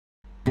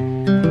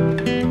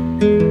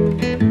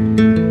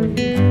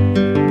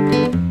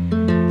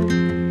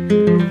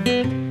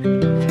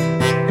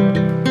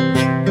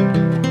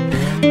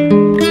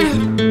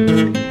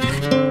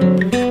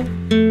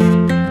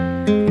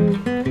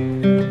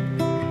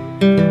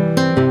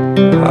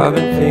I've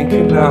been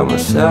thinking about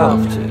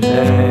myself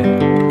today,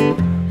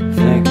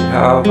 thinking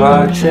how have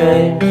I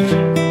changed,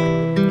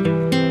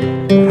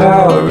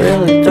 how I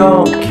really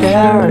don't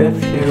care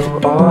if you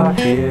are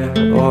here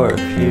or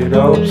if you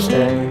don't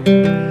stay.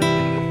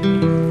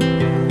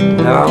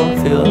 Now I'm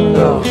feeling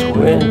those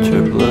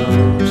winter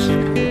blues,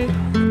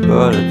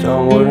 but I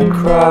don't wanna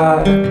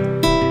cry.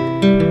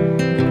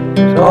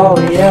 All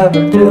we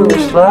ever do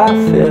is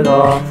laugh it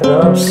off, and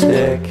I'm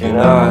sick and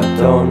I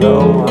don't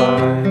know why.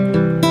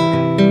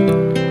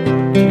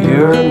 Do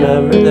you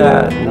remember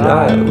that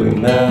night we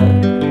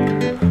met?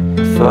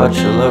 I thought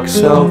you looked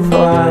so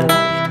fine.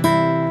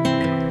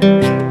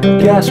 I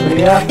guess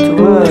we have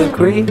to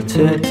agree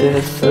to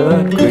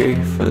disagree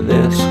for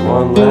this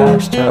one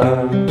last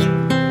time.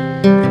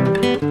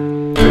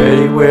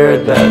 Pretty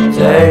weird that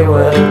day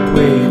when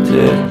we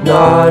did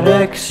not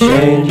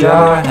exchange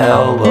our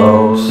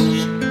hellos.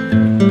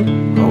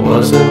 I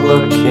wasn't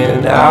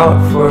looking out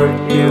for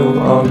you,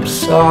 I'm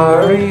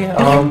sorry,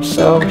 I'm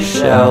so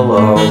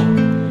shallow.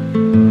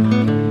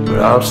 But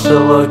I'm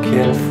still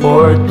looking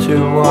forward to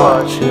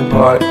watching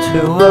part 2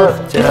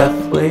 of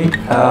Deathly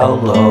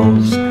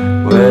Hallows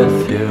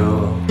with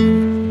you.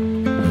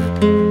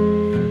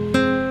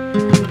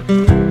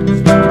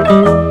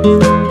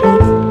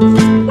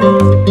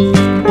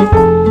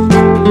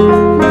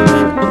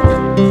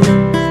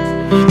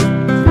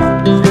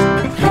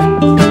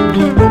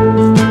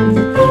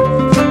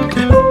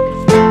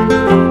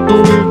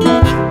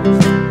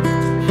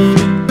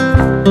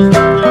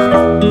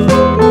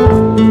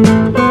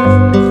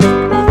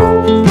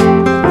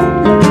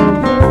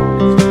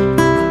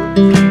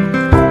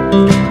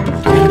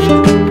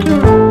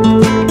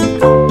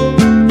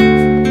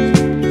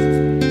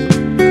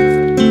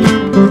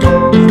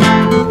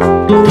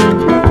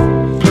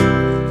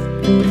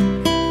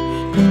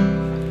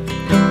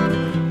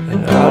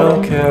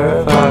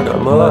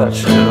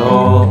 Much at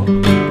all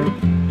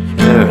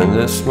here in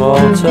this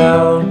small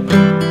town,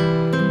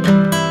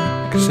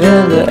 'cause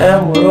in the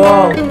end we're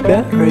all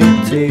buried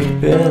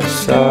deep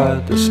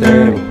inside the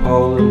same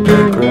hole in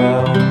the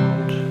ground.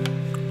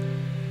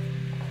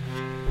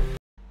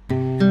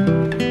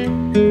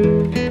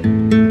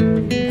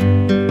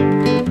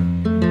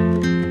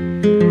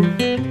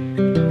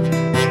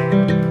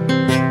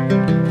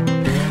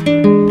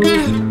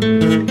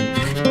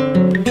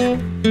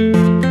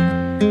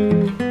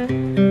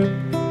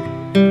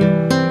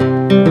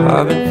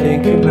 I've been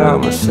thinking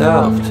about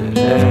myself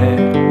today,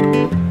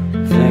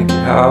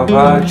 thinking how have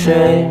I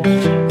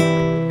changed,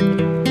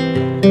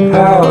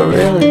 how I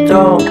really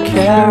don't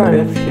care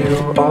if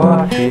you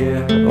are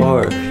here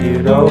or if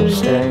you don't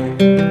stay.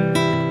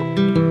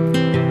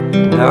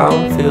 Now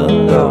I'm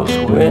feeling those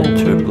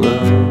winter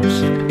blues,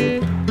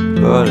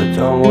 but I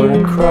don't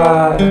wanna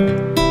cry.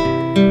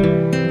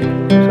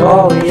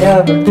 All we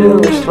ever do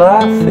is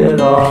laugh it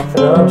off,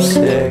 and I'm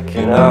sick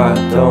and I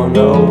don't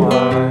know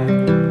why.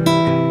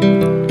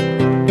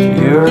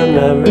 You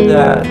remember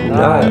that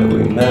night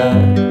we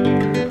met?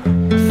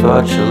 I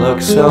thought you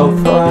looked so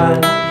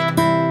fine.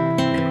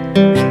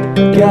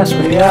 I guess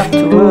we have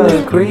to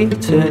agree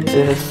to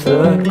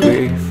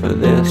disagree for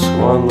this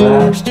one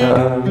last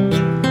time.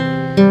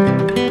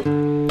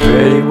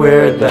 Pretty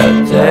weird that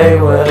day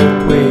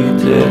when we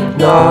did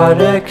not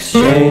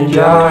exchange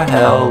our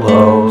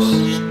hellos.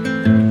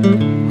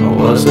 I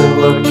wasn't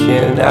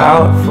looking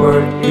out for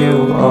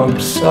you, I'm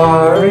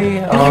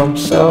sorry, I'm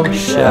so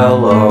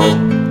shallow.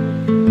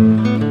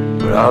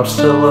 But I'm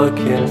still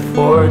looking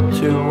forward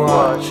to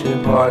watching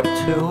part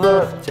 2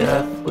 of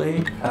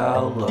Deathly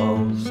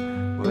Hallows.